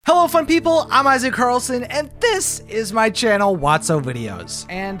Hello fun people, I'm Isaac Carlson, and this is my channel, Watso Videos.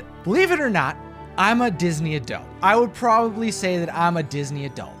 And believe it or not, I'm a Disney adult. I would probably say that I'm a Disney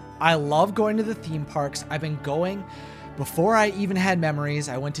adult. I love going to the theme parks. I've been going before I even had memories.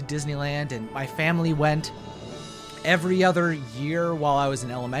 I went to Disneyland and my family went every other year while I was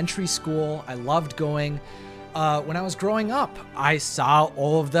in elementary school. I loved going. When I was growing up, I saw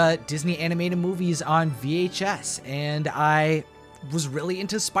all of the Disney animated movies on VHS, and I was really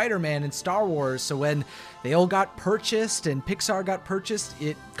into Spider-Man and Star Wars. So when they all got purchased and Pixar got purchased,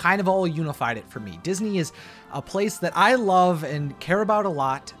 it kind of all unified it for me. Disney is a place that I love and care about a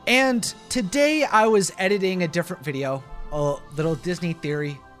lot. And today I was editing a different video, a little Disney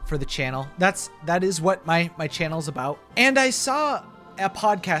theory for the channel. That is what my channel's about. And I saw a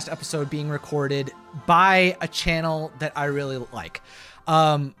podcast episode being recorded by a channel that I really like.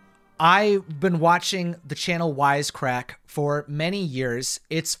 I've been watching the channel Wisecrack for many years.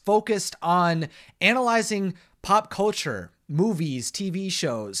 It's focused on analyzing pop culture, movies, TV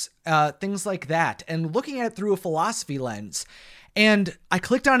shows, things like that, and looking at it through a philosophy lens. And I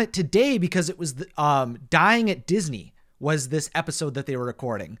clicked on it today because it was Dying at Disney was this episode that they were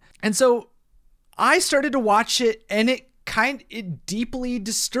recording. And so I started to watch it, and it deeply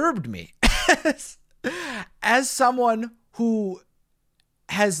disturbed me. As someone who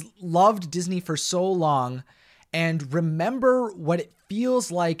has loved Disney for so long and remember what it feels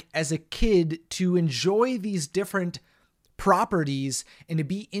like as a kid to enjoy these different properties and to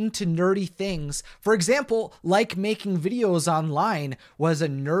be into nerdy things. For example, like making videos online was a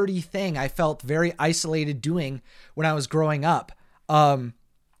nerdy thing I felt very isolated doing when I was growing up. But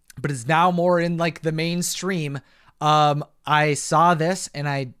it's now more in like the mainstream. I saw this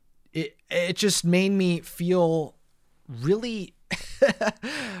and it just made me feel really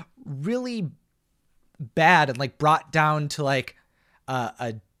really bad and like brought down to like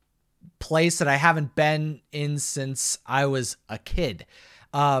a place that I haven't been in since I was a kid.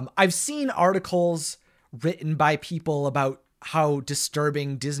 I've seen articles written by people about how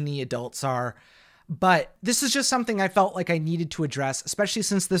disturbing Disney adults are, but this is just something I felt like I needed to address, especially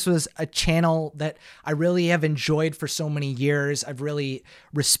since this was a channel that I really have enjoyed for so many years. I've really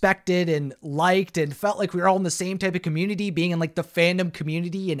respected and liked and felt like we were all in the same type of community, being in like the fandom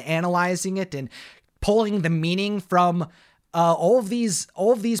community and analyzing it and pulling the meaning from all of these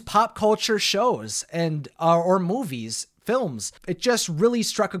pop culture shows and or movies, films. It just really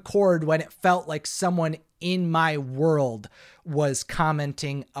struck a chord when it felt like someone in my world was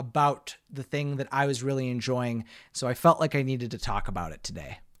commenting about the thing that I was really enjoying. So I felt like I needed to talk about it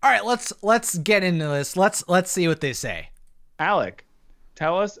today. All right, let's get into this. Let's see what they say. Alec,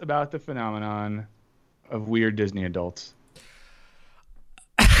 tell us about the phenomenon of weird Disney adults.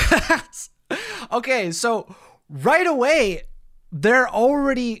 Okay, so right away, they're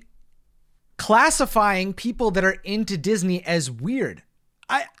already classifying people that are into Disney as weird.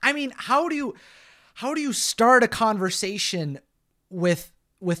 I mean, how do you start a conversation with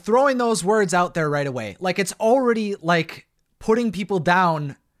throwing those words out there right away? Like, it's already like putting people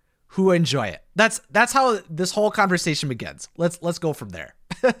down who enjoy it. That's how this whole conversation begins. Let's go from there.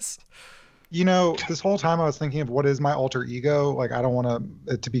 You know, this whole time I was thinking of what is my alter ego. Like, I don't want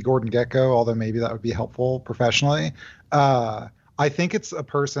it to be Gordon Gekko, although maybe that would be helpful professionally. I think it's a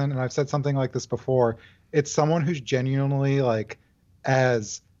person, and I've said something like this before. It's someone who's genuinely like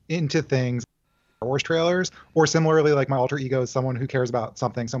as into things, Star Wars trailers, or similarly, like my alter ego is someone who cares about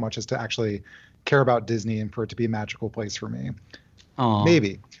something so much as to actually care about Disney and for it to be a magical place for me. Aww.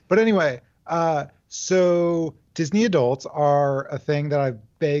 Maybe. But anyway, so Disney adults are a thing that I've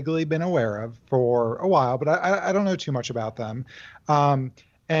vaguely been aware of for a while, but I don't know too much about them.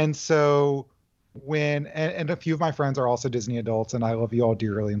 And so and a few of my friends are also Disney adults, and I love you all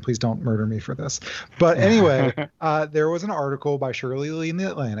dearly, and please don't murder me for this. But anyway, there was an article by Shirley Lee in The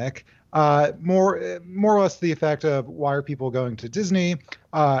Atlantic, more or less to the effect of why are people going to Disney?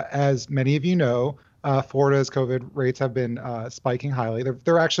 As many of you know, Florida's COVID rates have been spiking highly.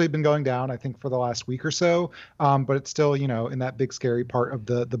 They're actually been going down, I think, for the last week or so, but it's still, in that big scary part of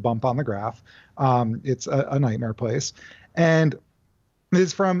the bump on the graph. It's a nightmare place. And this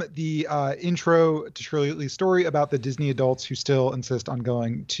is from the intro to Shirley Lee's story about the Disney adults who still insist on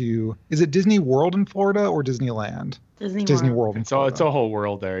going to, is it Disney World in Florida or Disneyland? Disney World in Florida. It's a whole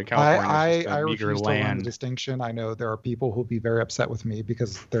world there. California, I refuse to learn the distinction. I know there are people who'll be very upset with me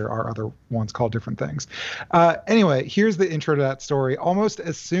because there are other ones called different things. Anyway, here's the intro to that story. Almost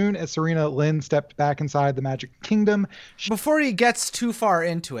as soon as Serena Lynn stepped back inside the Magic Kingdom. Before he gets too far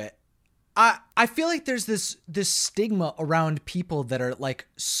into it, I feel like there's this stigma around people that are like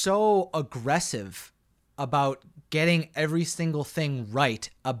so aggressive about getting every single thing right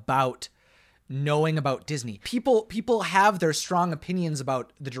about knowing about Disney. People have their strong opinions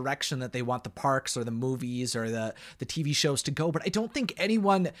about the direction that they want the parks or the movies or the TV shows to go, but I don't think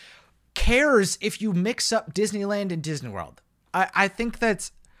anyone cares if you mix up Disneyland and Disney World. I think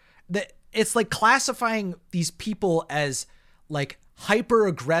that it's like classifying these people as like hyper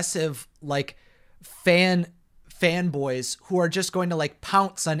aggressive, like fanboys who are just going to like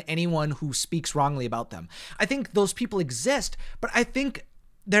pounce on anyone who speaks wrongly about them. I think those people exist, but I think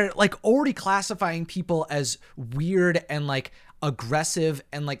they're like already classifying people as weird and like aggressive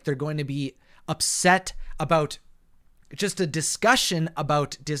and like they're going to be upset about just a discussion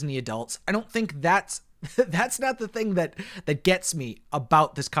about Disney adults. I don't think that's not the thing that gets me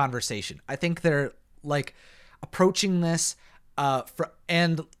about this conversation. I think they're like approaching this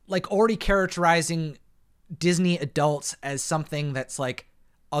and like already characterizing Disney adults as something that's like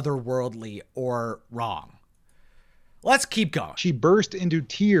otherworldly or wrong. Let's keep going. She burst into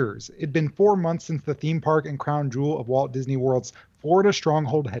tears. It'd been 4 months since the theme park and crown jewel of Walt Disney World's Florida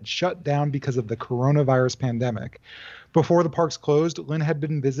stronghold had shut down because of the coronavirus pandemic. Before the parks closed, Lynn had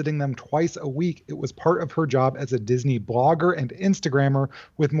been visiting them twice a week. It was part of her job as a Disney blogger and Instagrammer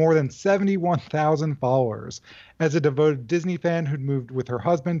with more than 71,000 followers. As a devoted Disney fan who'd moved with her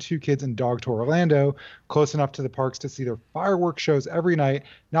husband, 2 kids, and dog to Orlando, close enough to the parks to see their fireworks shows every night,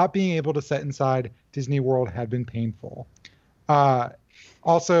 not being able to sit inside Disney World had been painful.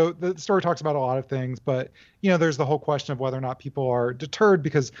 Also, the story talks about a lot of things, but, there's the whole question of whether or not people are deterred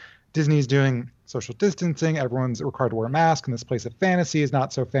because Disney's doing social distancing. Everyone's required to wear a mask, and this place of fantasy is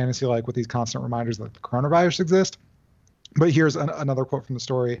not so fantasy-like with these constant reminders that the coronavirus exists. But here's another quote from the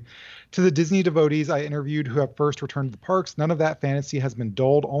story. To the Disney devotees I interviewed who have first returned to the parks, none of that fantasy has been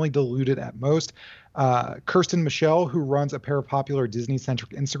dulled, only diluted at most. Kirsten Michelle, who runs a pair of popular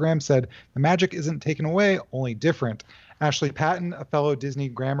Disney-centric Instagram, said, the magic isn't taken away, only different. Ashley Patton, a fellow Disney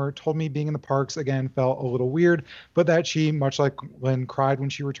grammer, told me being in the parks again felt a little weird, but that she, much like Lynn, cried when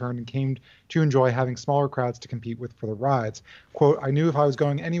she returned and came to enjoy having smaller crowds to compete with for the rides. Quote, I knew if I was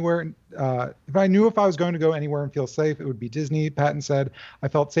going to go anywhere and feel safe, it would be Disney, Patton said. I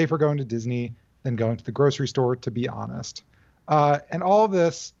felt safer going to Disney than going to the grocery store, to be honest. And all of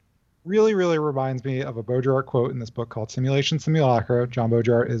this really, really reminds me of a Baudrillard quote in this book called Simulation Simulacra. John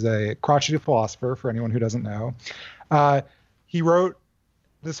Baudrillard is a crotchety philosopher, for anyone who doesn't know. He wrote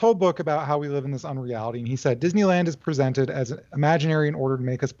this whole book about how we live in this unreality, and he said, Disneyland is presented as imaginary in order to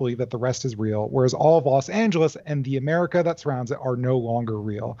make us believe that the rest is real, whereas all of Los Angeles and the America that surrounds it are no longer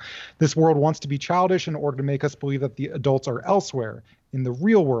real. This world wants to be childish in order to make us believe that the adults are elsewhere, in the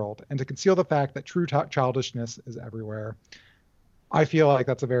real world, and to conceal the fact that true childishness is everywhere. I feel like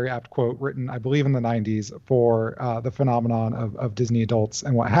that's a very apt quote written, I believe, in the 90s for the phenomenon of Disney adults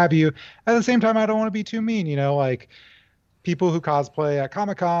and what have you. At the same time, I don't want to be too mean, like people who cosplay at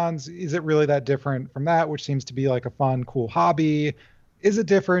Comic-Cons, is it really that different from that, which seems to be like a fun, cool hobby? Is it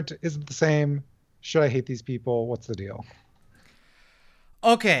different? Is it the same? Should I hate these people? What's the deal?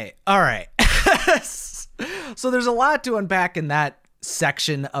 Okay. All right. So there's a lot to unpack in that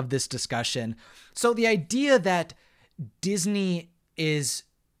section of this discussion. So the idea that Disney is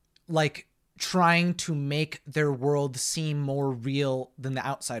like trying to make their world seem more real than the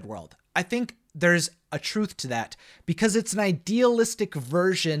outside world. I think there's a truth to that because it's an idealistic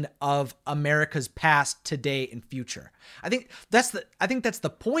version of America's past, today, and future. I think that's the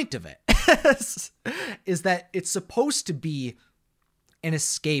point of it is that it's supposed to be an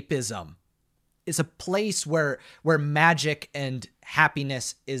escapism. It's a place where magic and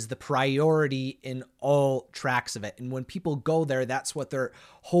happiness is the priority in all tracks of it. And when people go there, that's what they're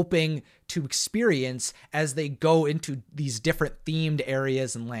hoping to experience as they go into these different themed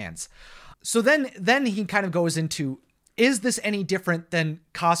areas and lands. So then he kind of goes into, is this any different than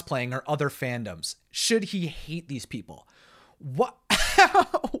cosplaying or other fandoms? Should he hate these people? What?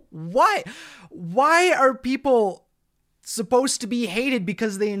 Why are people supposed to be hated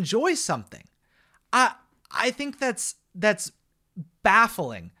because they enjoy something? I think that's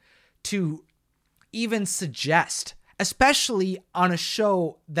baffling to even suggest, especially on a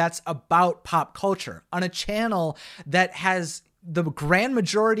show that's about pop culture, on a channel that has the grand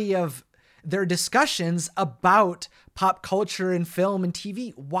majority of their discussions about pop culture and film and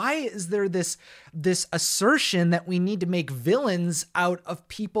TV. Why is there this assertion that we need to make villains out of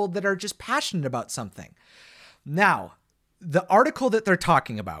people that are just passionate about something? Now, the article that they're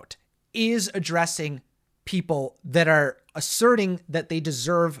talking about is addressing people that are asserting that they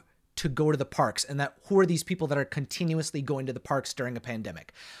deserve to go to the parks and that who are these people that are continuously going to the parks during a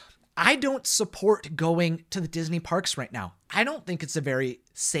pandemic. I don't support going to the Disney parks right now. I don't think it's a very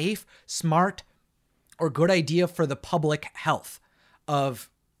safe, smart, or good idea for the public health of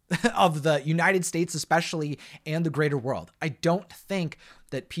of the United States especially, and the greater world. I don't think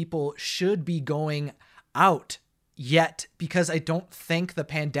that people should be going out yet, because I don't think the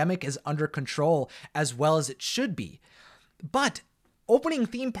pandemic is under control as well as it should be. But opening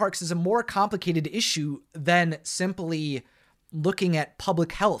theme parks is a more complicated issue than simply looking at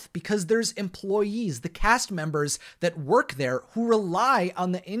public health, because there's employees, the cast members that work there, who rely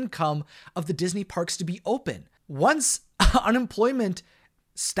on the income of the Disney parks to be open. Once unemployment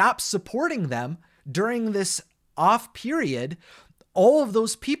stops supporting them during this off period, all of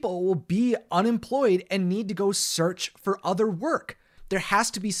those people will be unemployed and need to go search for other work. There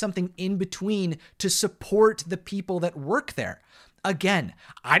has to be something in between to support the people that work there. Again,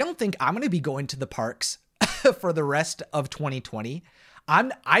 I don't think I'm going to be going to the parks for the rest of 2020.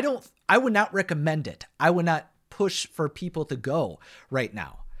 I would not recommend it. I would not push for people to go right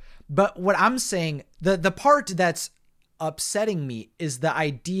now. But what I'm saying, the part that's upsetting me is the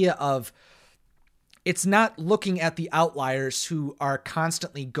idea of, it's not looking at the outliers who are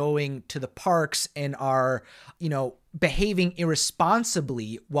constantly going to the parks and are, behaving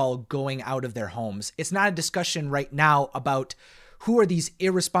irresponsibly while going out of their homes. It's not a discussion right now about who are these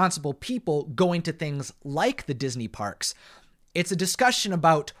irresponsible people going to things like the Disney parks. It's a discussion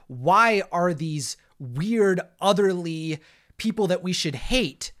about why are these weird, otherly people that we should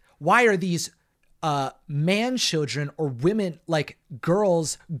hate? Why are these man children or women, like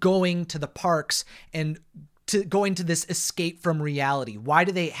girls, going to the parks and going to this escape from reality? Why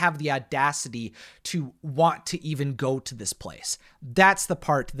do they have the audacity to want to even go to this place? That's the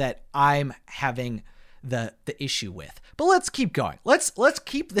part that I'm having the issue with. But let's keep going. Let's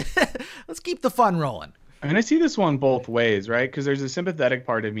keep the fun rolling. I mean, I see this one both ways, right? Because there's a sympathetic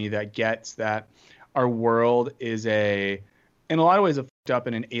part of me that gets that our world is in a lot of ways, a fucked up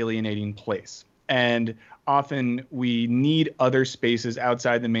and an alienating place. And often we need other spaces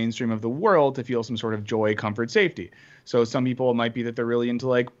outside the mainstream of the world to feel some sort of joy, comfort, safety. So some people, it might be that they're really into,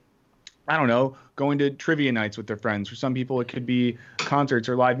 like, I don't know, going to trivia nights with their friends. For some people, it could be concerts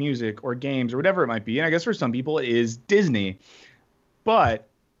or live music or games or whatever it might be. And I guess for some people, it is Disney. But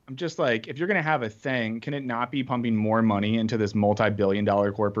I'm just like, if you're going to have a thing, can it not be pumping more money into this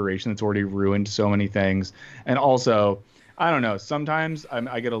multi-billion-dollar corporation that's already ruined so many things? And also, I don't know, sometimes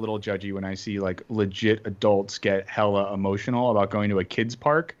I get a little judgy when I see, like, legit adults get hella emotional about going to a kid's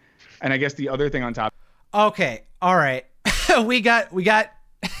park. And I guess the other thing on top. Okay. All right. we got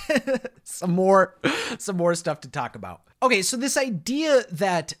some more stuff to talk about. Okay. So this idea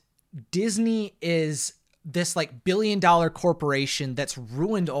that Disney is this, like, billion-dollar corporation that's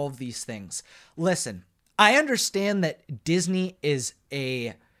ruined all of these things. Listen, I understand that Disney is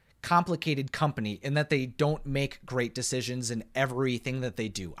a complicated company and that they don't make great decisions in everything that they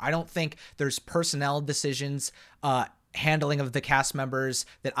do. I don't think there's personnel decisions, handling of the cast members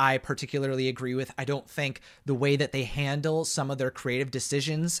that I particularly agree with. I don't think the way that they handle some of their creative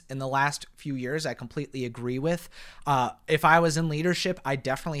decisions in the last few years, I completely agree with. If I was in leadership, I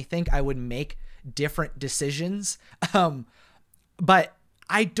definitely think I would make different decisions. But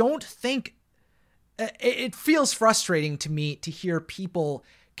I don't think it feels frustrating to me to hear people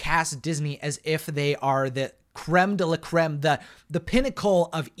cast Disney as if they are the creme de la creme, the pinnacle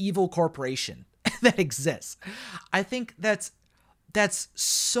of evil corporation that exists. I think that's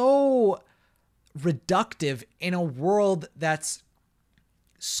so reductive in a world that's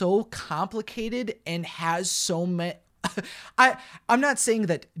so complicated and has so many. I'm not saying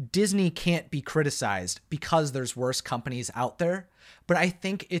that Disney can't be criticized because there's worse companies out there, but I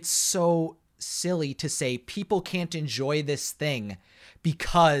think it's so silly to say people can't enjoy this thing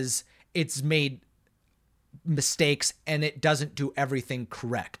because it's made mistakes and it doesn't do everything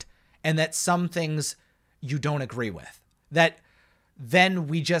correct, and that some things you don't agree with, that then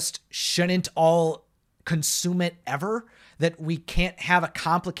we just shouldn't all consume it ever, that we can't have a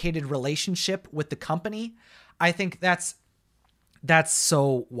complicated relationship with the company. I think that's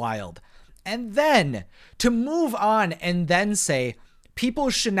so wild. And then to move on and then say people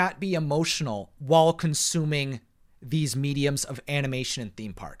should not be emotional while consuming these mediums of animation and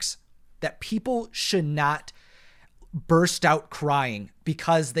theme parks, that people should not burst out crying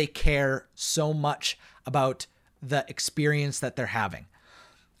because they care so much about the experience that they're having.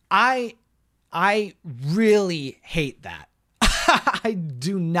 I really hate that. I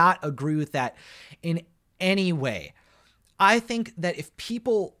do not agree with that in any way. I think that if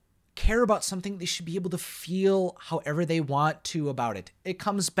people care about something, they should be able to feel however they want to about it. It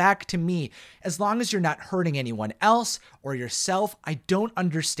comes back to me. As long as you're not hurting anyone else or yourself, I don't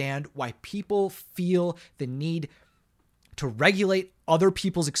understand why people feel the need to regulate other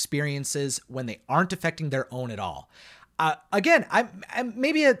people's experiences when they aren't affecting their own at all. Again, I'm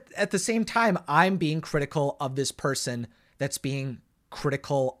maybe at the same time, I'm being critical of this person that's being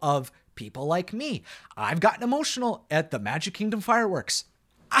critical of people like me. I've gotten emotional at the Magic Kingdom fireworks.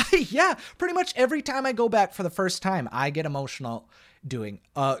 Yeah, pretty much every time I go back for the first time, I get emotional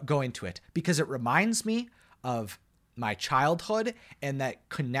going to it because it reminds me of my childhood and that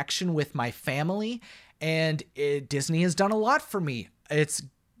connection with my family. And Disney has done a lot for me. It's,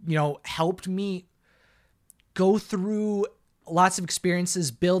 helped me go through lots of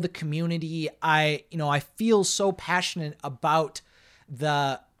experiences, build a community. I feel so passionate about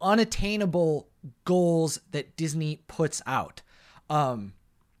the unattainable goals that Disney puts out, and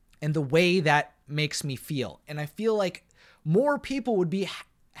the way that makes me feel. And I feel like more people would be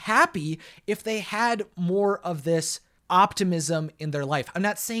happy if they had more of this optimism in their life. I'm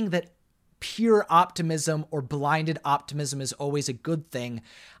not saying that pure optimism or blinded optimism is always a good thing.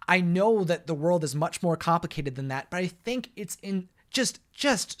 I know that the world is much more complicated than that, but I think it's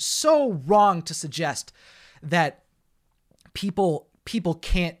just so wrong to suggest that people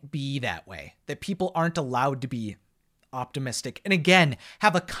can't be that way, that people aren't allowed to be optimistic and again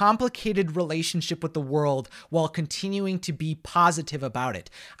have a complicated relationship with the world while continuing to be positive about it.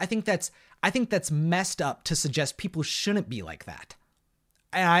 I think that's messed up to suggest people shouldn't be like that.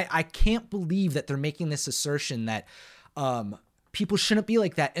 And I can't believe that they're making this assertion that people shouldn't be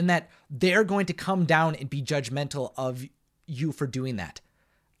like that and that they're going to come down and be judgmental of you for doing that.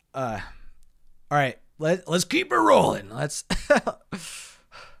 All right, let's keep it rolling. Let's.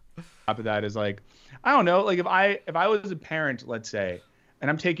 Top of that is like, I don't know, like if I was a parent, let's say,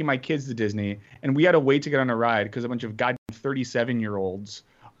 and I'm taking my kids to Disney and we had to wait to get on a ride because a bunch of goddamn 37-year-olds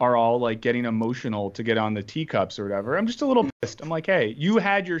are all like getting emotional to get on the teacups or whatever. I'm just a little pissed. I'm like, hey, you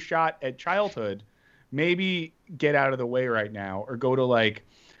had your shot at childhood. Maybe get out of the way right now or go to like,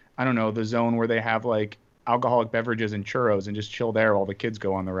 I don't know, the zone where they have like alcoholic beverages and churros and just chill there while the kids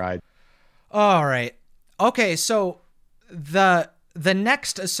go on the ride. All right. Okay. So the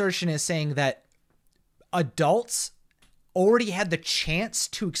next assertion is saying that adults already had the chance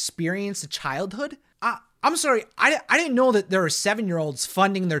to experience a childhood. I'm sorry, I didn't know that there were 7-year-olds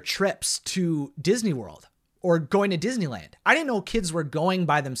funding their trips to Disney World or going to Disneyland. I didn't know kids were going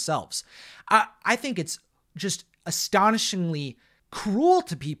by themselves. I think it's just astonishingly cruel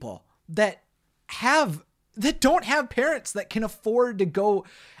to people that don't have parents that can afford to go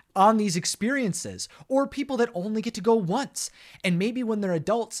on these experiences, or people that only get to go once. And maybe when they're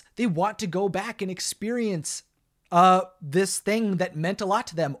adults, they want to go back and experience this thing that meant a lot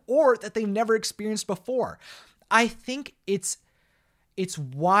to them or that they've never experienced before. I think it's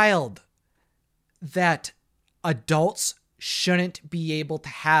wild that adults shouldn't be able to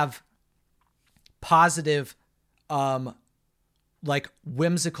have positive, like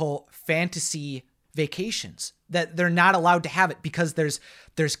whimsical fantasy vacations, that they're not allowed to have it because there's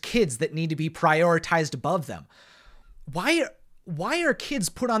kids that need to be prioritized above them. Why are kids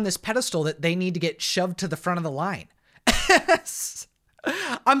put on this pedestal that they need to get shoved to the front of the line?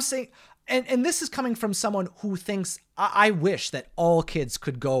 I'm saying, and this is coming from someone who thinks, I wish that all kids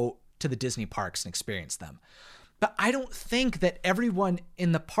could go to the Disney parks and experience them. But I don't think that everyone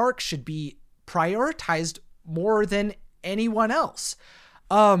in the park should be prioritized more than anyone else.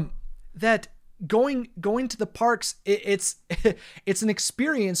 That going to the parks, it's an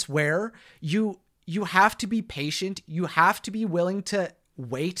experience where you have to be patient. You have to be willing to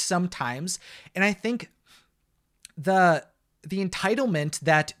wait sometimes. And I think the entitlement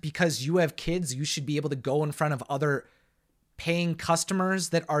that because you have kids, you should be able to go in front of other paying customers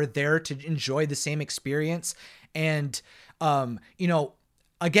that are there to enjoy the same experience. And,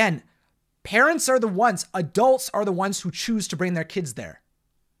 again, parents are the ones, adults are the ones who choose to bring their kids there.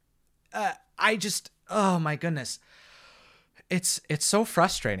 Oh my goodness. It's so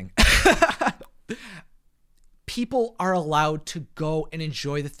frustrating. People are allowed to go and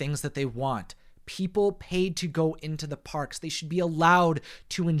enjoy the things that they want. People paid to go into the parks. They should be allowed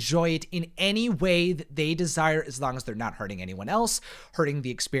to enjoy it in any way that they desire, as long as they're not hurting anyone else, hurting the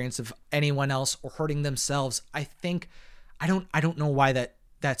experience of anyone else, or hurting themselves. I don't know why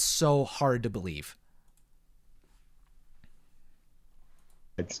that's so hard to believe.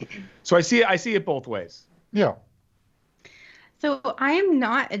 So I see it both ways. Yeah. So I am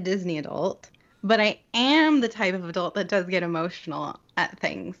not a Disney adult, but I am the type of adult that does get emotional at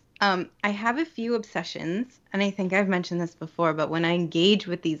things. I have a few obsessions, and I think I've mentioned this before, but when I engage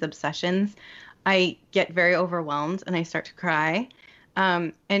with these obsessions, I get very overwhelmed and I start to cry.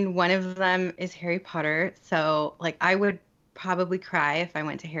 And one of them is Harry Potter. So like I would probably cry if I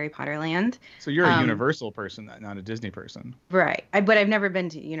went to Harry Potter Land. So you're a Universal person, not a Disney person. Right. But I've never been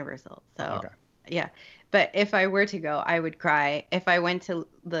to Universal. So, okay. Yeah. But if I were to go, I would cry. If I went to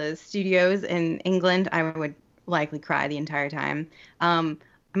the studios in England, I would likely cry the entire time.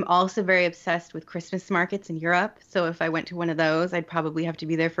 I'm also very obsessed with Christmas markets in Europe. So if I went to one of those, I'd probably have to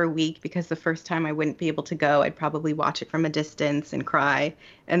be there for a week because the first time I wouldn't be able to go. I'd probably watch it from a distance and cry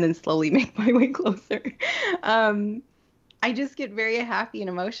and then slowly make my way closer. I just get very happy and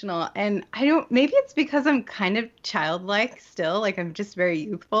emotional. And maybe it's because I'm kind of childlike still. Like I'm just very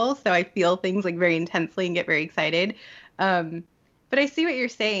youthful. So I feel things like very intensely and get very excited. But I see what you're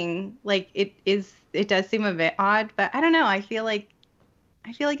saying. Like it does seem a bit odd, but I don't know. I feel like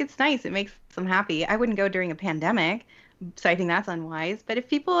it's nice. It makes them happy. I wouldn't go during a pandemic, so I think that's unwise. But if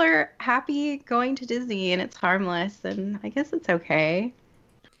people are happy going to Disney and it's harmless, then I guess it's okay.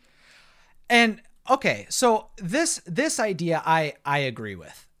 And okay, so this idea I agree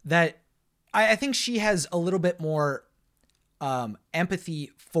with. That I think she has a little bit more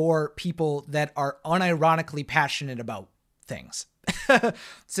empathy for people that are unironically passionate about things.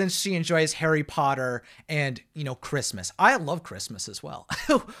 Since she enjoys Harry Potter and, Christmas. I love Christmas as well.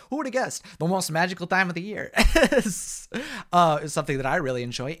 Who would have guessed? The most magical time of the year is something that I really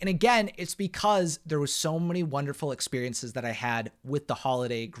enjoy. And again, it's because there was so many wonderful experiences that I had with the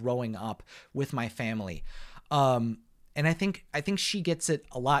holiday growing up with my family. And I think she gets it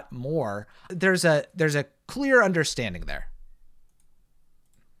a lot more. There's a clear understanding there.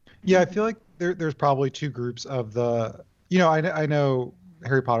 Yeah, I feel like there's probably two groups of the... I know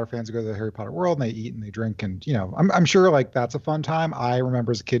Harry Potter fans who go to the Harry Potter world and they eat and they drink and, I'm sure like that's a fun time. I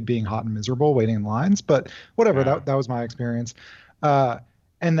remember as a kid being hot and miserable waiting in lines, but whatever, that was my experience.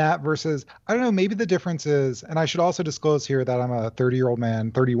 And that versus, I don't know, maybe the difference is, and I should also disclose here that I'm a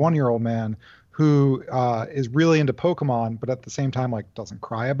 31-year-old man who is really into Pokemon, but at the same time, like doesn't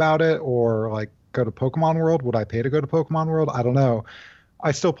cry about it or like go to Pokemon World. Would I pay to go to Pokemon World? I don't know.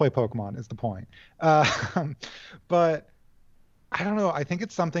 I still play Pokemon is the point. But I don't know. I think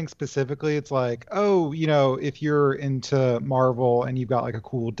it's something specifically. It's like, if you're into Marvel and you've got like a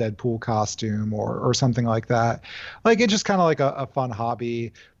cool Deadpool costume or something like that, like it's just kind of like a fun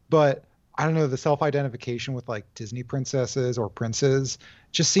hobby. But I don't know, the self-identification with like Disney princesses or princes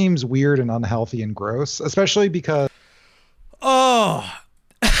just seems weird and unhealthy and gross, especially because. Oh,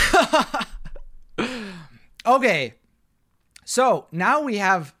 okay. So now we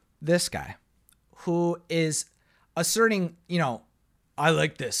have this guy who is asserting, I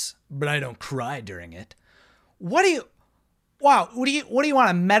like this, but I don't cry during it. What do you want,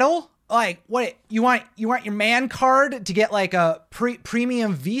 a medal? Like, what, you want your man card to get like a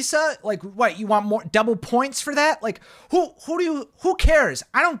premium visa? Like, what, you want more double points for that? Like, who cares?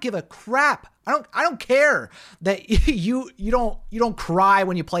 I don't give a crap. I don't care that you don't cry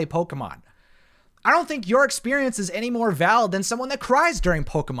when you play Pokemon. I don't think your experience is any more valid than someone that cries during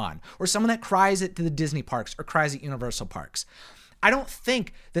Pokemon or someone that cries at the Disney parks or cries at Universal parks. I don't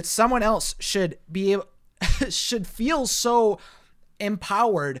think that someone else should feel so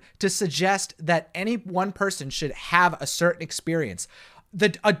empowered to suggest that any one person should have a certain experience.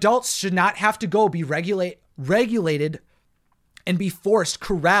 The adults should not have to go be regulated and be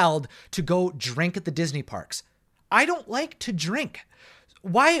corralled to go drink at the Disney parks. I don't like to drink.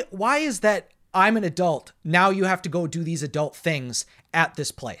 Why is that? I'm an adult. Now you have to go do these adult things at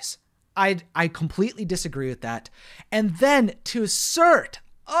this place. I completely disagree with that. And then to assert,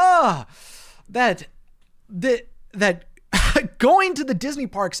 that going to the Disney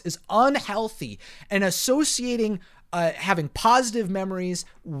parks is unhealthy and associating having positive memories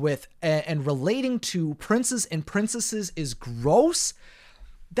with and relating to princes and princesses is gross.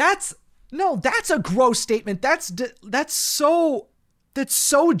 That's a gross statement. That's so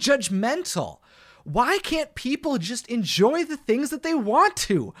judgmental. Why can't people just enjoy the things that they want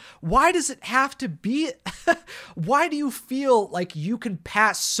to? Why does it have to be? Why do you feel like you can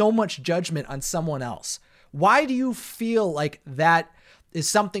pass so much judgment on someone else? Why do you feel like that is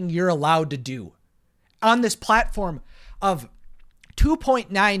something you're allowed to do on this platform of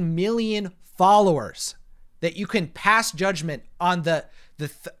 2.9 million followers, that you can pass judgment on the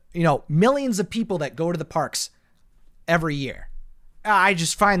millions of people that go to the parks every year? I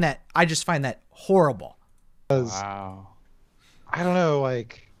just find that horrible. Wow. I don't know,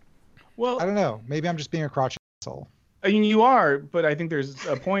 well, I don't know. Maybe I'm just being a crotchety asshole. I mean, you are, but I think there's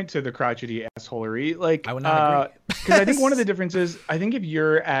a point to the crotchety assholery. Like, I would not agree. Because I think one of the differences, I think if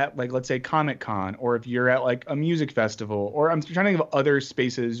you're at, like, let's say Comic-Con, or if you're at, like, a music festival, or I'm trying to think of other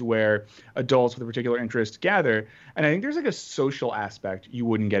spaces where adults with a particular interest gather, and I think there's, like, a social aspect you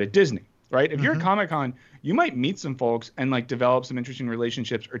wouldn't get at Disney. right? If you're at Comic-Con, you might meet some folks and like develop some interesting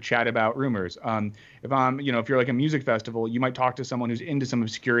relationships or chat about rumors. If you're like a music festival, you might talk to someone who's into some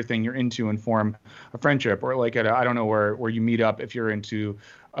obscure thing you're into and form a friendship. Or like I don't know where you meet up if you're into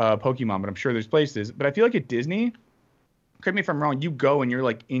Pokemon, but I'm sure there's places. But I feel like at Disney, correct me if I'm wrong, you go and you're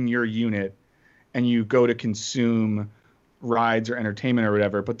like in your unit and you go to consume rides or entertainment or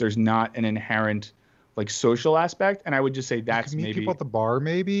whatever, but there's not an inherent like social aspect. And I would just say that's meet maybe people at the bar,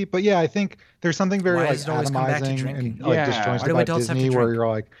 maybe. But yeah, I think there's something very Why like does it always come back to atomizing drinking? and like Yeah. disjointed Why do about adults have to Disney, where drink? you're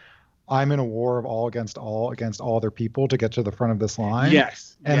like, I'm in a war of all against all other people to get to the front of this line.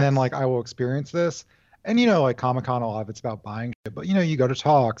 yes. And then yes. like I will experience this. And like Comic-Con, a lot of it's about buying shit, but you go to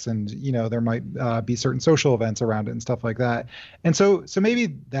talks and there might be certain social events around it and stuff like that. And so maybe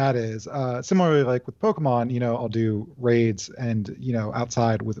that is similarly like with Pokemon, I'll do raids and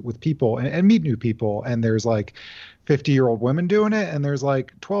outside with people and meet new people, and there's like 50-year-old women doing it and there's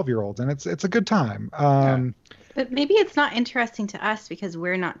like 12-year-olds, and it's a good time. But maybe it's not interesting to us because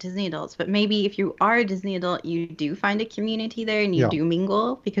we're not Disney adults. But maybe if you are a Disney adult, you do find a community there and you do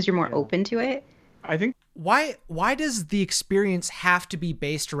mingle because you're more open to it. I think Why does the experience have to be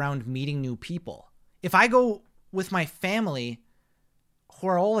based around meeting new people? If I go with my family, who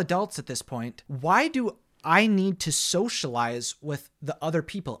are all adults at this point, why do I need to socialize with the other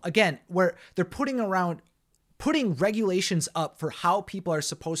people? Again, where they're putting regulations up for how people are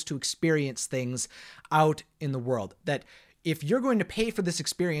supposed to experience things out in the world. That if you're going to pay for this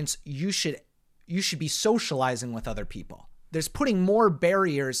experience, you should be socializing with other people. There's putting more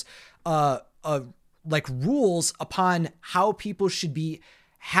barriers, like rules upon how people should be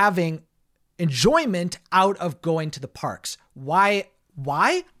having enjoyment out of going to the parks. Why?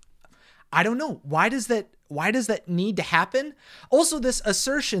 I don't know. Why does that need to happen? Also, this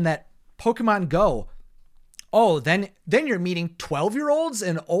assertion that Pokemon Go, then you're meeting 12-year-olds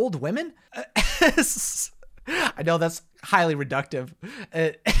and old women. I know that's highly reductive,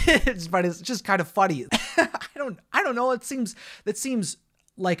 but it's just kind of funny. I don't know. That seems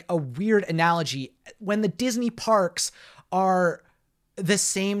like a weird analogy when the Disney parks are the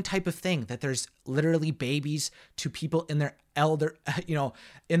same type of thing, that there's literally babies to people in their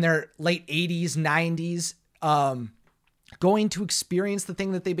in their late 80s, 90s, going to experience the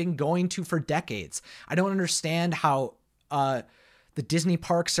thing that they've been going to for decades. I don't understand how the Disney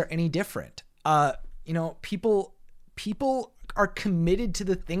parks are any different. People are committed to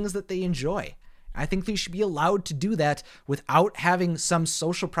the things that they enjoy. I think they should be allowed to do that without having some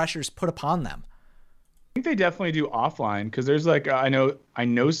social pressures put upon them. I think they definitely do offline, because there's like I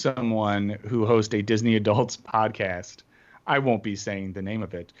know someone who hosts a Disney Adults podcast. I won't be saying the name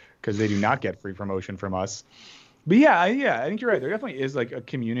of it because they do not get free promotion from us. But yeah, I think you're right. There definitely is like a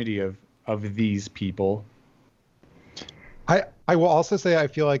community of these people. I will also say I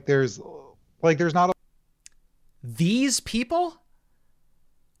feel like there's not a... These people?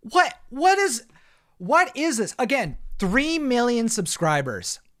 What is this? Again, 3 million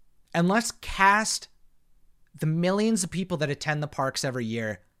subscribers. And let's cast the millions of people that attend the parks every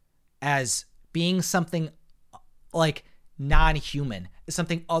year as being something like non-human,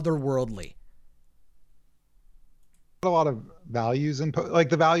 something otherworldly. A lot of values in like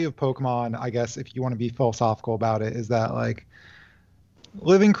the value of Pokemon, I guess, if you want to be philosophical about it, is that like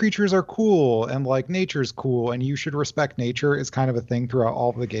living creatures are cool and like nature's cool and you should respect nature is kind of a thing throughout all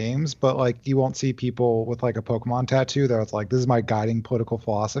of the games. But like you won't see people with like a Pokemon tattoo that's like, this is my guiding political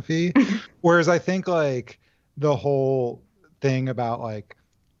philosophy. Whereas I think like the whole thing about like,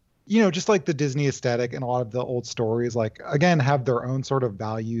 just like the Disney aesthetic and a lot of the old stories, like again, have their own sort of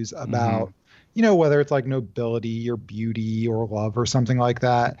values about, whether it's like nobility or beauty or love or something like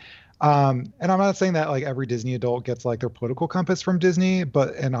that. And I'm not saying that like every Disney adult gets like their political compass from Disney,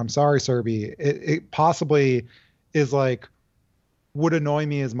 and I'm sorry, Serby, it possibly is like, would annoy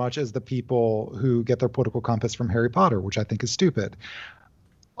me as much as the people who get their political compass from Harry Potter, which I think is stupid.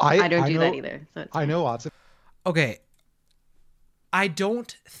 I don't do that either. So I know lots of... Okay. I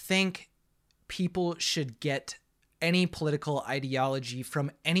don't think people should get any political ideology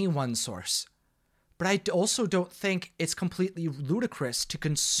from any one source. But I also don't think it's completely ludicrous to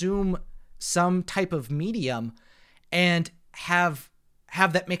consume some type of medium and have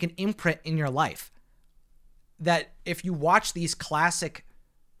that make an imprint in your life. That if you watch these classic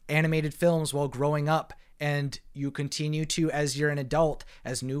animated films while growing up and you continue to, as you're an adult,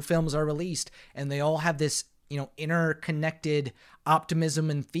 as new films are released, and they all have this, interconnected optimism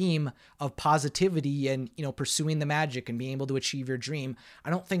and theme of positivity and, pursuing the magic and being able to achieve your dream. I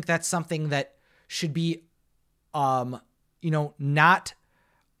don't think that's something that should be, not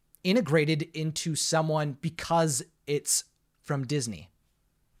integrated into someone because it's from Disney.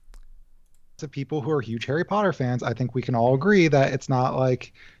 of people who are huge Harry Potter fans, I think we can all agree that it's not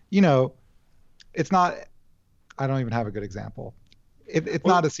like, you know, it's not, I don't even have a good example. It's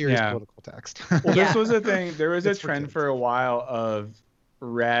not a serious political text. Well, this was a thing. There was a It's for trend kids. for a while of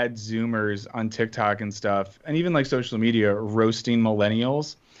rad Zoomers on TikTok and stuff, and even like social media roasting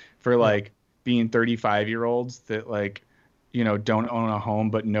millennials for like being 35-year-olds that like, you know, don't own a home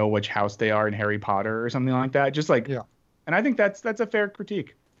but know which house they are in Harry Potter or something like that. Just like, and I think that's a fair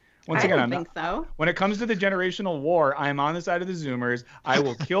critique. Once again, I don't think so. When it comes to the generational war, I am on the side of the Zoomers. I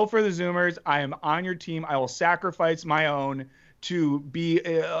will kill for the Zoomers. I am on your team. I will sacrifice my own to be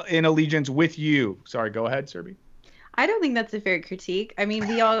in allegiance with you. Sorry, go ahead, Serby. I don't think that's a fair critique. I mean,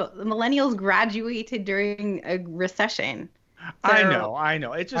 the millennials graduated during a recession. So, I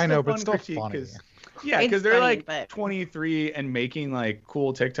know. It's just a but fun still critique funny. because they're funny, like but 23 and making like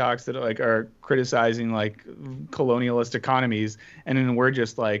cool TikToks that like are criticizing like colonialist economies, and then we're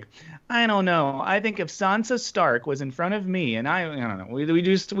just like, I don't know. I think if Sansa Stark was in front of me, and I don't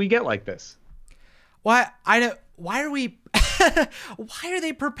know, we get like this. Why are we why are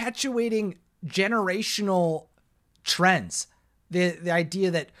they perpetuating generational trends? The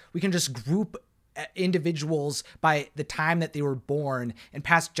idea that we can just group individuals by the time that they were born and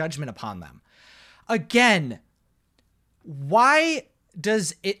pass judgment upon them. Again, why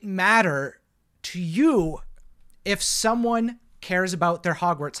does it matter to you if someone cares about their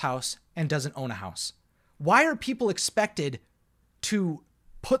Hogwarts house and doesn't own a house? Why are people expected to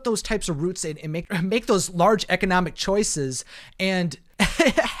put those types of roots in and make those large economic choices and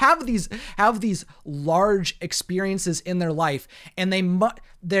have these large experiences in their life, and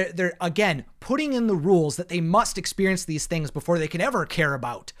they're again putting in the rules that they must experience these things before they can ever care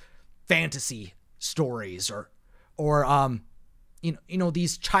about fantasy stories or you know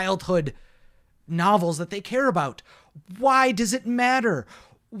these childhood novels that they care about? Why does it matter?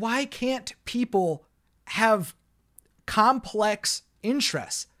 Why can't people have complex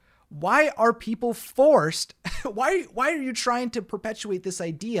interests? Why are people forced? Why are you trying to perpetuate this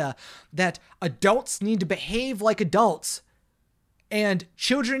idea that adults need to behave like adults and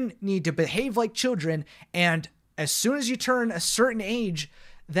children need to behave like children, and as soon as you turn a certain age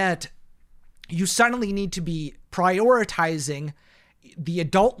that you suddenly need to be prioritizing the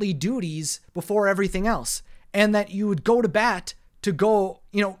adultly duties before everything else, and that you would go to bat to go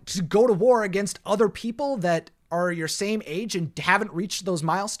to war against other people that are your same age and haven't reached those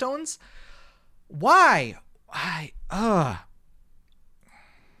milestones? Why? I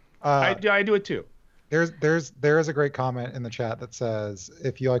do it too. There is a great comment in the chat that says,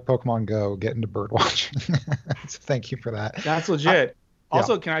 if you like Pokemon Go, get into bird watching. So thank you for that. That's legit.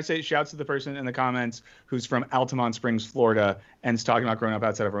 Also, can I say shouts to the person in the comments who's from Altamont Springs, Florida, and is talking about growing up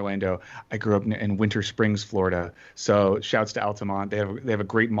outside of Orlando. I grew up in Winter Springs, Florida. So shouts to Altamont. They have a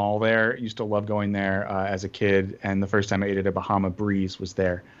great mall there. Used to love going there as a kid, and the first time I ate at a Bahama Breeze was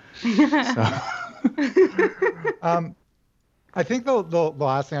there. I think the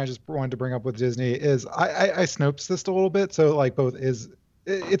last thing I just wanted to bring up with Disney is I Snopes this a little bit. So like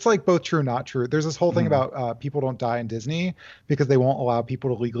it's like both true and not true. There's this whole thing about people don't die in Disney because they won't allow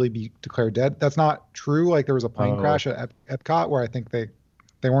people to legally be declared dead. That's not true. Like there was a plane crash at Epcot where I think they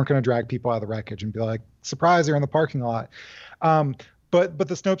weren't going to drag people out of the wreckage and be like, surprise, they're in the parking lot. But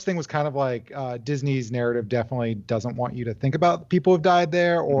the Snopes thing was kind of like Disney's narrative definitely doesn't want you to think about people who've died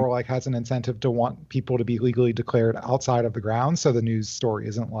there, or like has an incentive to want people to be legally declared outside of the grounds. So the news story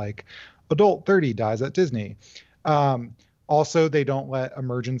isn't like adult 30 dies at Disney. Also, they don't let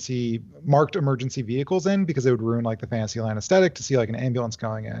marked emergency vehicles in because it would ruin like the Fantasyland aesthetic to see like an ambulance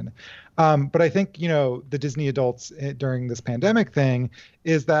going in. But I think, the Disney adults during this pandemic thing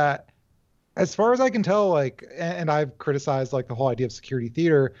is that, as far as I can tell, like, and I've criticized like the whole idea of security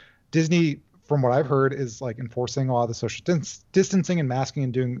theater, Disney, from what I've heard, is like enforcing a lot of the social distancing and masking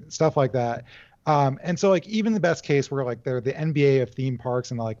and doing stuff like that. And so like even the best case where like they're the NBA of theme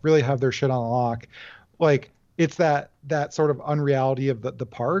parks and like really have their shit on lock, like it's that sort of unreality of the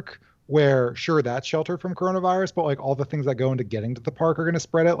park where sure that's sheltered from coronavirus, but like all the things that go into getting to the park are going to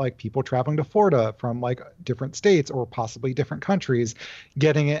spread it, like people traveling to Florida from like different states or possibly different countries,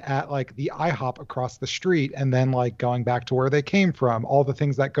 getting it at like the IHOP across the street and then like going back to where they came from, all the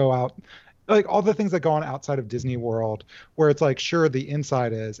things that go out, like all the things that go on outside of Disney World where it's like, sure, the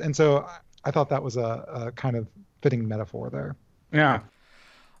inside is. And so I thought that was a kind of fitting metaphor there. Yeah.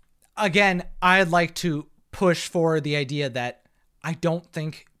 Again, I'd like to push for the idea that I don't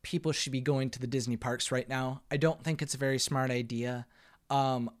think people should be going to the Disney parks right now. I don't think it's a very smart idea.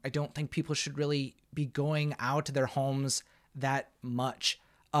 I don't think people should really be going out to their homes that much.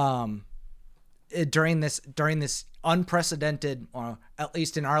 during this unprecedented, or at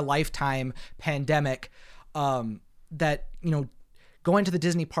least in our lifetime, pandemic, that, you know, going to the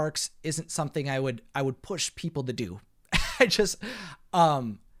Disney parks isn't something I would push people to do. I just,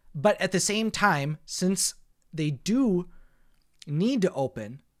 but at the same time, since they do need to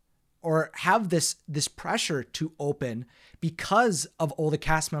open or have this pressure to open because of all the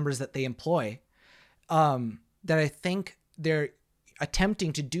cast members that they employ, that I think they're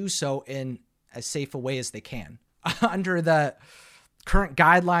attempting to do so in as safe a way as they can under the current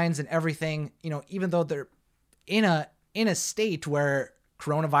guidelines and everything. You know, even though they're in a state where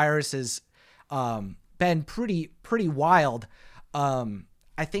coronavirus has been pretty wild,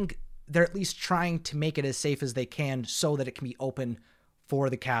 I think they're at least trying to make it as safe as they can so that it can be open for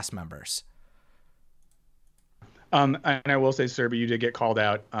the cast members. And I will say, Serby, you did get called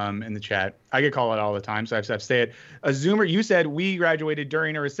out in the chat. I get called out all the time, so I have to say it. A Zoomer, you said we graduated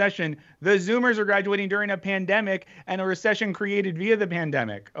during a recession. The Zoomers are graduating during a pandemic and a recession created via the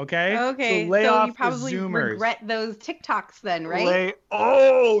pandemic. Okay. Okay. So lay off you probably the Zoomers. regret those TikToks then, right?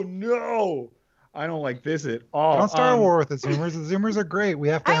 Oh no, I don't like this at all. Don't start a war with the Zoomers. The Zoomers are great. We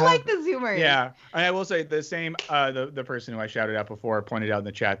have to. I like the Zoomers. Yeah, and I will say the same. The person who I shouted out before pointed out in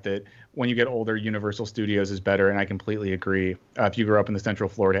the chat that when you get older, Universal Studios is better, and I completely agree. If you grew up in the Central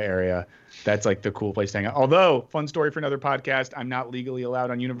Florida area, that's like the cool place to hang out. Although, fun story for another podcast, I'm not legally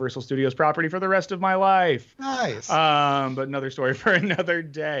allowed on Universal Studios property for the rest of my life. Nice. But another story for another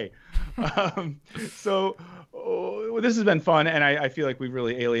day. So. This has been fun, and I feel like we've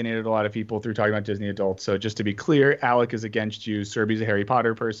really alienated a lot of people through talking about Disney adults. So just to be clear, Alec is against you, Serby's a Harry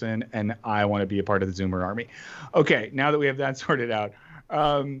Potter person, and I want to be a part of the Zoomer army. Okay, now that we have that sorted out,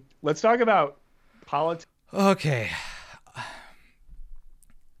 let's talk about politics. Okay.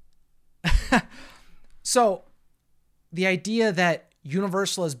 So the idea that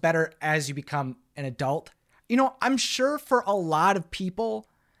Universal is better as you become an adult, you know, I'm sure for a lot of people,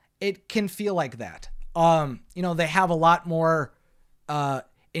 it can feel like that. You know, they have a lot more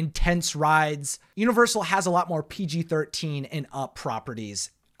intense rides. Universal has a lot more PG-13 and up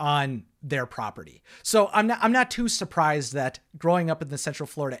properties on their property. So I'm not too surprised that growing up in the Central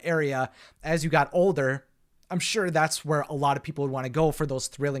Florida area, as you got older, I'm sure that's where a lot of people would want to go for those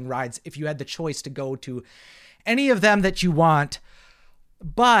thrilling rides if you had the choice to go to any of them that you want.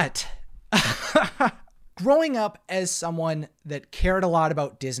 But growing up as someone that cared a lot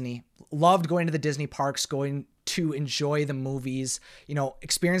about Disney, loved going to the Disney parks, going to enjoy the movies, you know,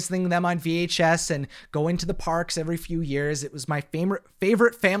 experiencing them on VHS and going to the parks every few years. It was my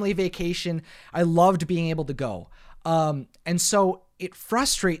favorite family vacation. I loved being able to go. And so it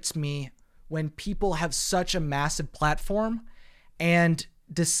frustrates me when people have such a massive platform and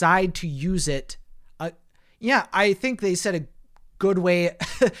decide to use it. Yeah, I think they said a good way.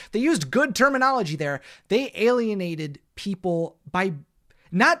 They used good terminology there. They alienated people by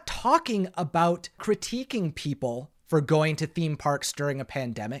not talking about critiquing people for going to theme parks during a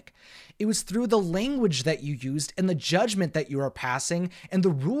pandemic. It was through the language that you used and the judgment that you were passing and the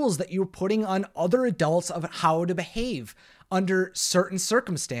rules that you were putting on other adults of how to behave under certain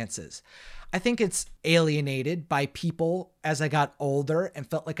circumstances. I think it's alienated by people as I got older and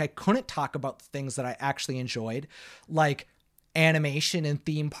felt like I couldn't talk about the things that I actually enjoyed, like animation and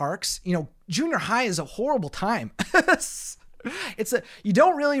theme parks. You know, junior high is a horrible time. You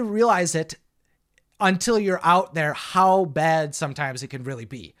don't really realize it until you're out there, how bad sometimes it can really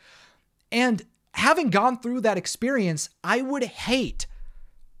be. And having gone through that experience, I would hate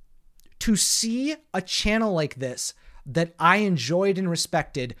to see a channel like this that I enjoyed and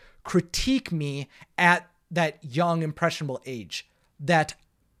respected critique me at that young, impressionable age, that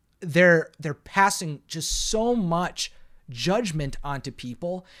they're passing just so much judgment onto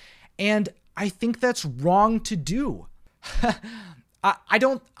people. And I think that's wrong to do. I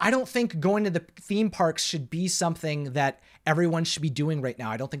don't think going to the theme parks should be something that everyone should be doing right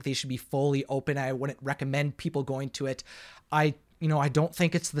now. I don't think they should be fully open. I wouldn't recommend people going to it. I don't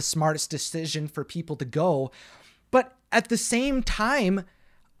think it's the smartest decision for people to go. But at the same time,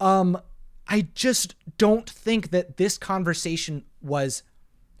 I just don't think that this conversation was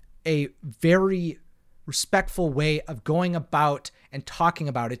a very respectful way of going about and talking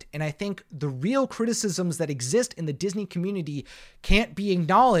about it. And I think the real criticisms that exist in the Disney community can't be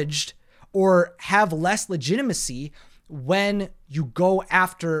acknowledged or have less legitimacy when you go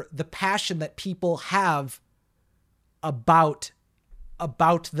after the passion that people have about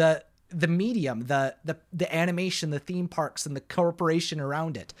the medium, the animation, the theme parks, and the corporation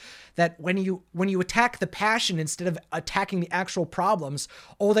around it. That when you attack the passion instead of attacking the actual problems,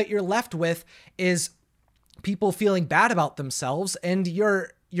 all that you're left with is people feeling bad about themselves, and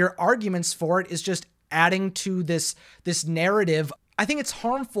you're your arguments for it is just adding to this narrative. I think it's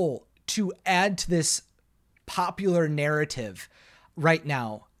harmful to add to this popular narrative right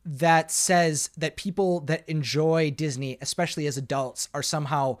now that says that people that enjoy Disney, especially as adults, are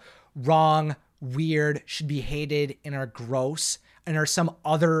somehow wrong, weird, should be hated, and are gross, and are some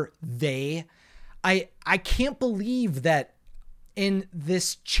other they. I can't believe that in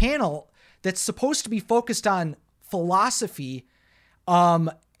this channel that's supposed to be focused on philosophy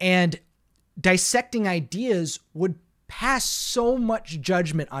and dissecting ideas would pass so much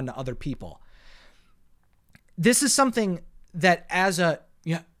judgment onto other people. This is something that as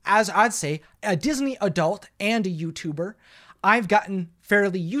I'd say, a Disney adult and a YouTuber, I've gotten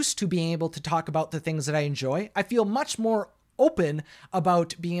fairly used to being able to talk about the things that I enjoy. I feel much more open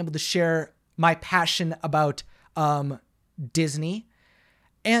about being able to share my passion about Disney.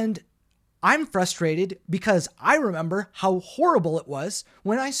 And I'm frustrated because I remember how horrible it was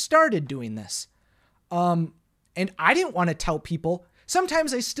when I started doing this. And I didn't want to tell people.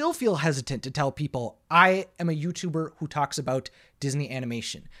 Sometimes I still feel hesitant to tell people I am a YouTuber who talks about Disney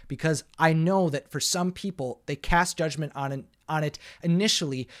animation, because I know that for some people, they cast judgment on it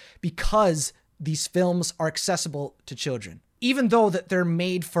initially because these films are accessible to children, even though that they're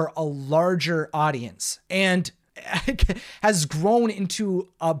made for a larger audience and has grown into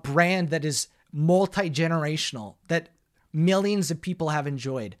a brand that is multi-generational, that millions of people have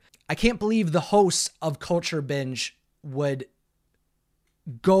enjoyed. I can't believe the hosts of Culture Binge would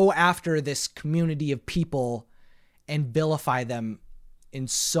go after this community of people and vilify them in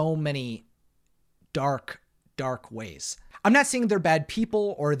so many dark ways. I'm not saying they're bad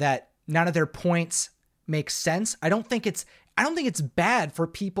people or that none of their points make sense. I don't think it's bad for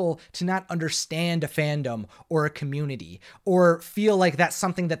people to not understand a fandom or a community or feel like that's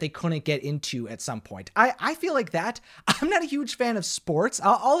something that they couldn't get into at some point. I feel like that. I'm not a huge fan of sports.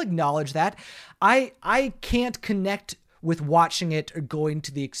 I'll acknowledge that. I can't connect with watching it or going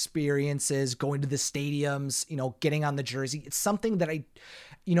to the experiences, going to the stadiums, getting on the jersey. It's something that I,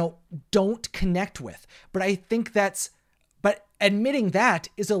 don't connect with. But I think but admitting that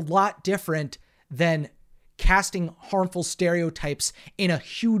is a lot different than casting harmful stereotypes in a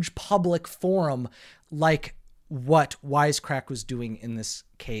huge public forum like what Wisecrack was doing in this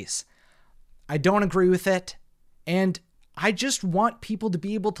case. I don't agree with it, and I just want people to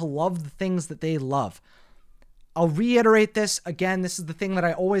be able to love the things that they love. I'll reiterate this again. This is the thing that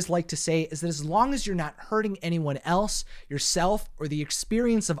I always like to say, is that as long as you're not hurting anyone else, yourself, or the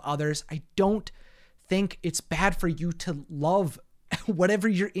experience of others, I don't think it's bad for you to love whatever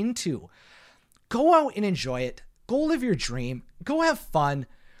you're into. Go out and enjoy it. Go live your dream. Go have fun.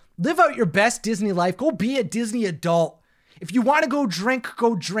 Live out your best Disney life. Go be a Disney adult. If you want to go drink,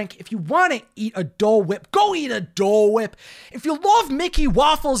 go drink. If you want to eat a Dole Whip, go eat a Dole Whip. If you love Mickey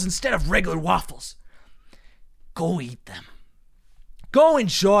waffles instead of regular waffles, go eat them. Go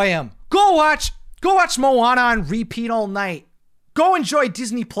enjoy them. Go watch Moana on repeat all night. Go enjoy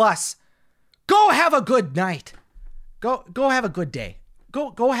Disney Plus. Go have a good night. Go have a good day.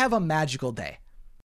 Go have a magical day.